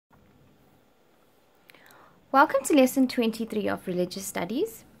Welcome to lesson 23 of Religious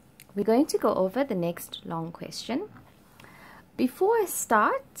Studies. We're going to go over the next long question. Before I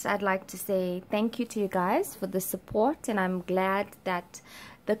start, I'd like to say thank you to you guys for the support, and I'm glad that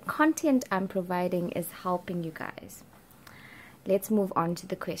the content I'm providing is helping you guys. Let's move on to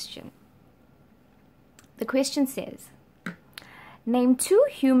the question. The question says, name 2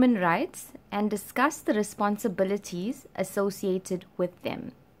 human rights and discuss the responsibilities associated with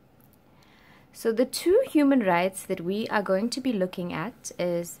them. So the 2 human rights that we are going to be looking at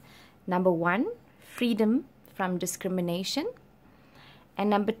is number 1, freedom from discrimination, and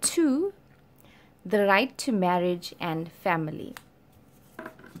number 2, the right to marriage and family.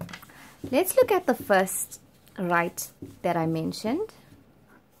 Let's look at the first right that I mentioned.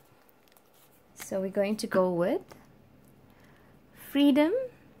 So we're going to go with freedom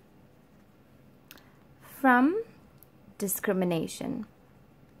from discrimination.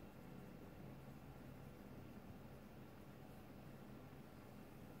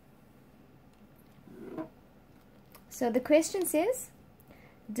 So the question says,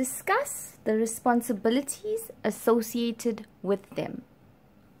 discuss the responsibilities associated with them.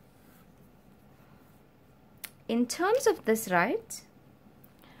 In terms of this right,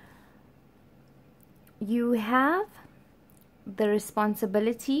 you have the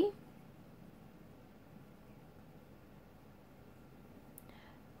responsibility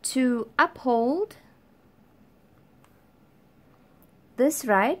to uphold this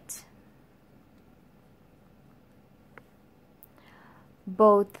right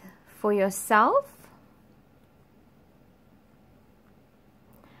both for yourself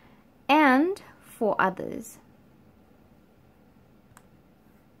and for others.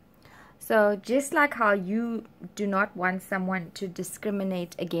 So just like how you do not want someone to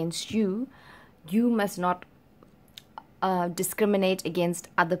discriminate against you, you must not discriminate against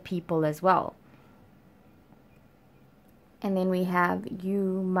other people as well. And then we have,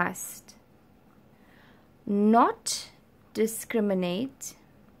 you must not discriminate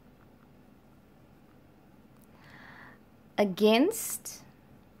against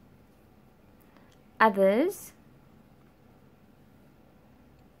others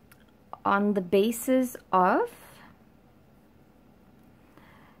on the basis of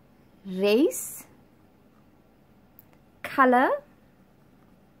race, color,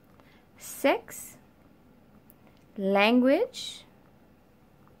 sex, language,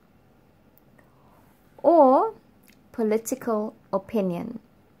 or political opinion.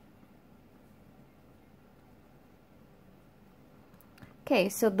 Okay,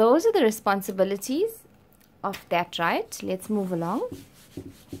 so those are the responsibilities of that right. Let's move along.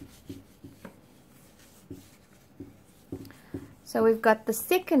 So we've got the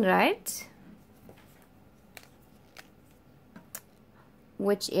second right,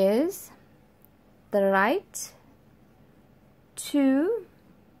 which is the right to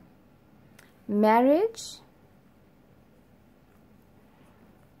marriage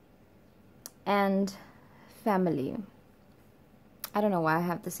and family. I don't know why I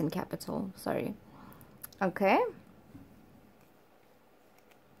have this in capital, sorry. Okay.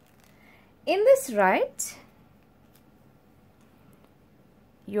 In this right,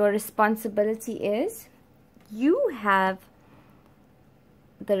 your responsibility is, you have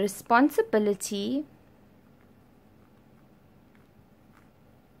the responsibility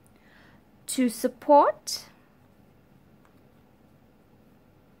to support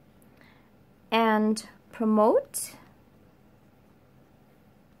and promote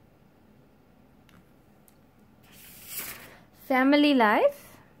family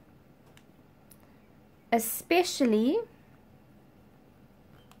life, especially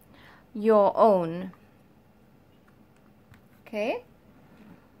your own. Okay,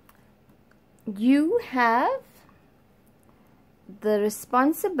 you have the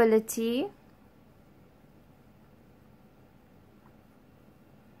responsibility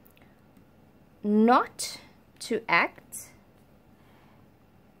not to act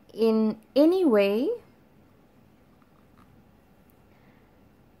in any way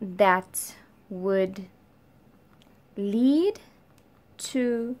that would lead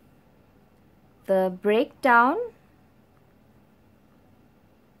to the breakdown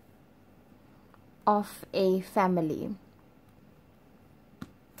of a family.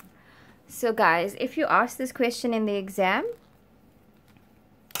 So guys, if you ask this question in the exam,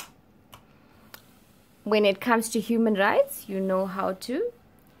 when it comes to human rights, you know how to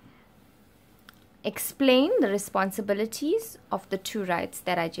explain the responsibilities of the 2 rights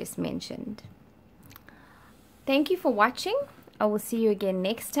that I just mentioned. Thank you for watching. I will see you again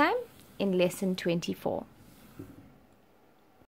next time in lesson 24.